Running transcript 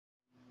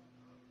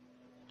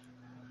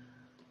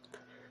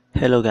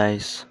Hello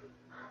guys,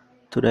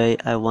 today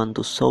I want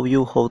to show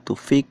you how to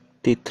fix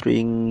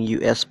tethering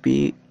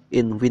USB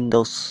in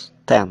Windows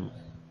 10.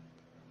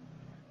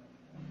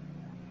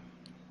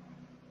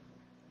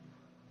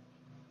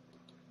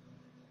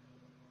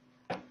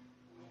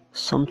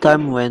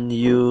 Sometimes when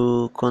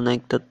you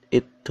connected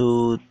it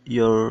to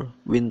your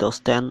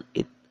Windows 10,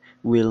 it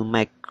will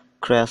make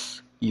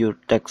crash your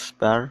text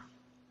bar,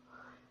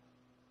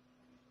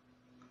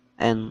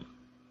 and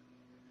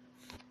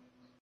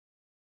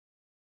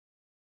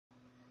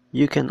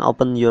you can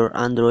open your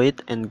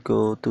Android and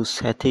go to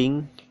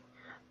setting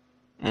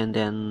and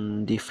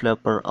then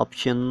developer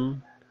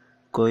option,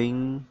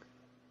 going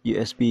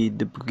USB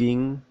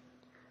debugging,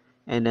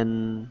 and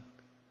then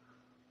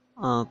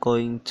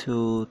going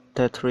to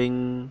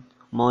tethering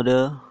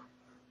mode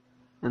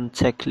and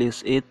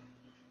checklist it.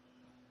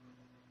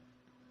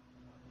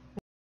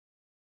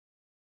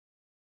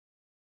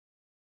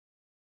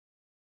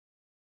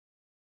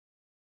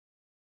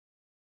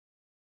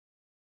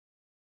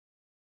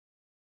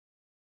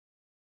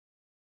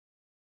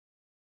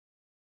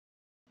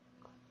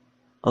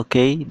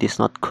 Okay, this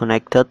not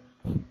connected.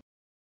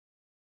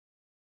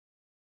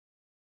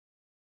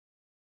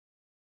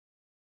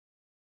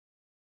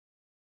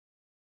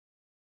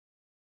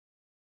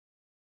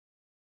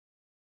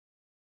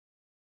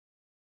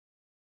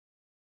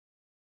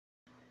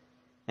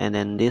 And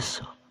then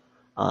this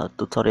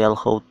tutorial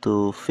how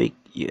to fix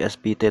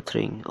USB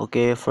tethering.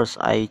 Okay,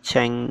 first I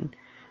change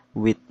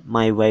with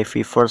my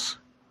Wi-Fi first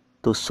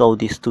to show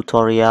this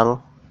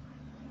tutorial.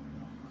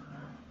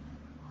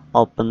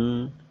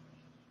 Open,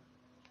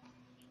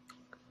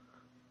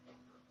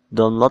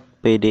 download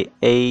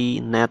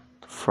PDAnet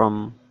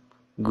from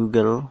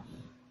Google.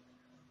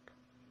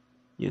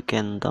 You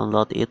can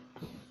download it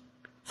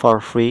for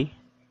free.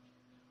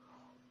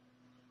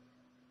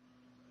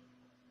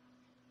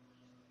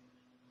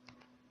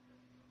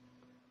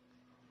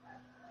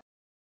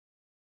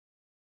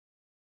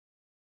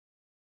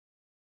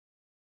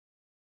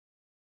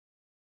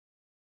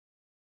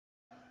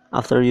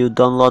 After you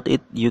download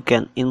it, you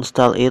can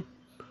install it.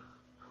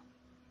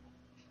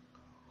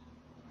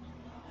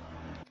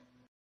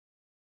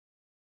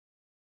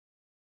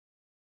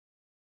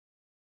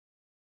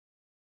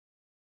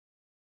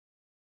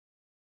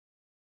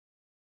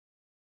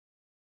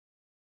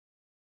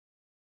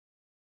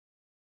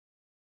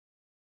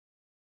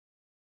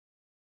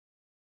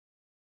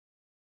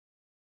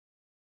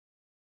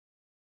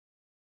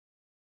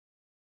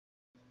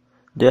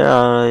 There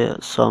are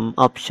some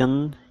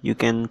options you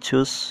can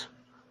choose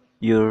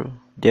your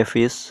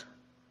device,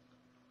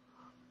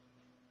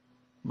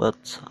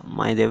 but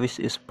my device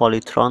is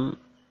Polytron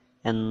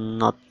and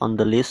not on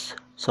the list,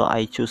 so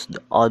I choose the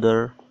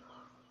other.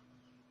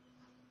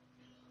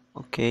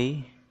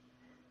 Okay,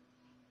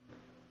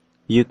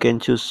 you can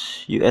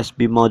choose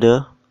USB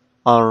mode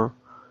or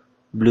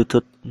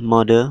Bluetooth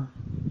mode.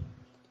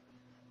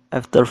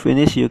 After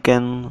finish, you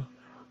can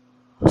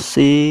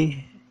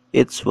see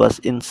it was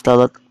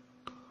installed.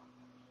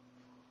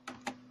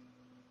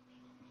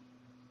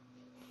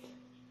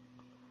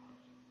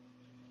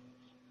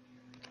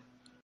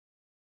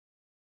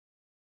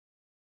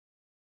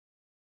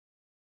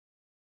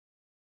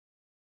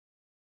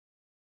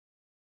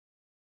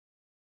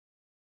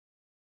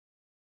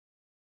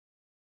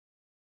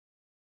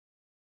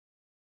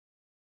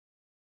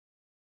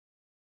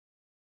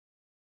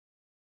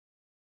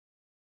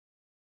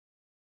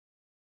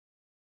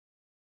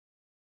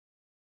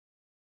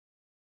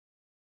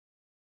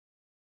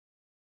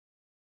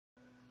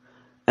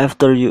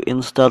 After you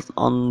install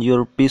on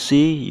your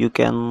PC, you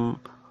can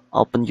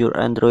open your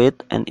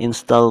Android and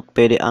install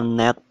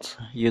PDAnet.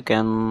 You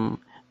can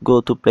go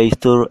to Play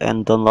Store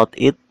and download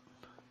it.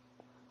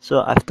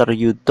 So after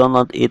you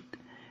download it,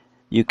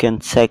 you can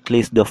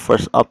checklist the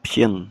first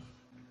option,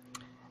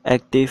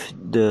 active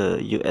the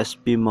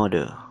USB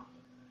mode.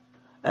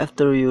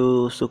 After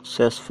you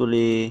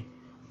successfully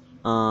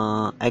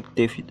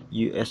active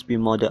USB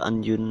mode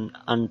on your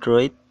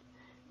Android,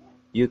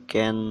 you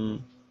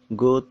can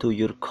go to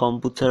your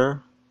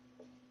computer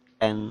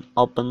and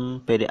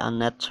open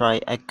PDAnet try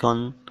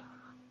icon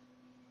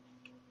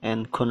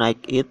and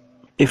connect it.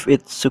 If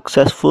it's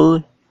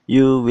successful,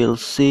 you will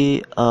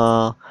see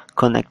a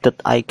connected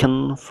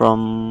icon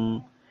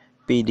from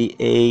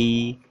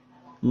PDAnet,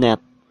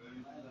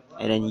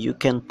 and then you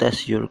can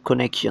test your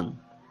connection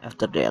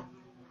after that.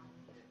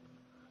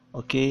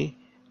 Okay,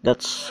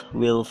 that's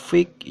will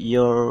fix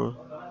your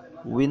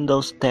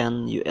Windows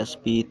 10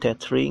 USB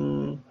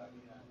tethering.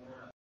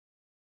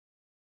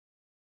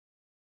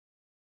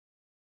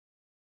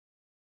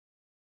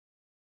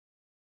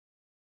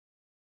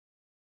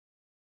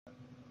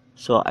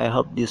 So I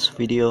hope this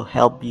video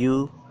help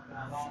you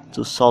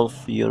to solve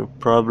your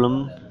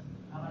problem,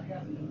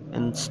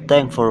 and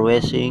thanks for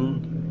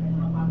watching.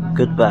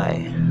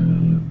 Goodbye.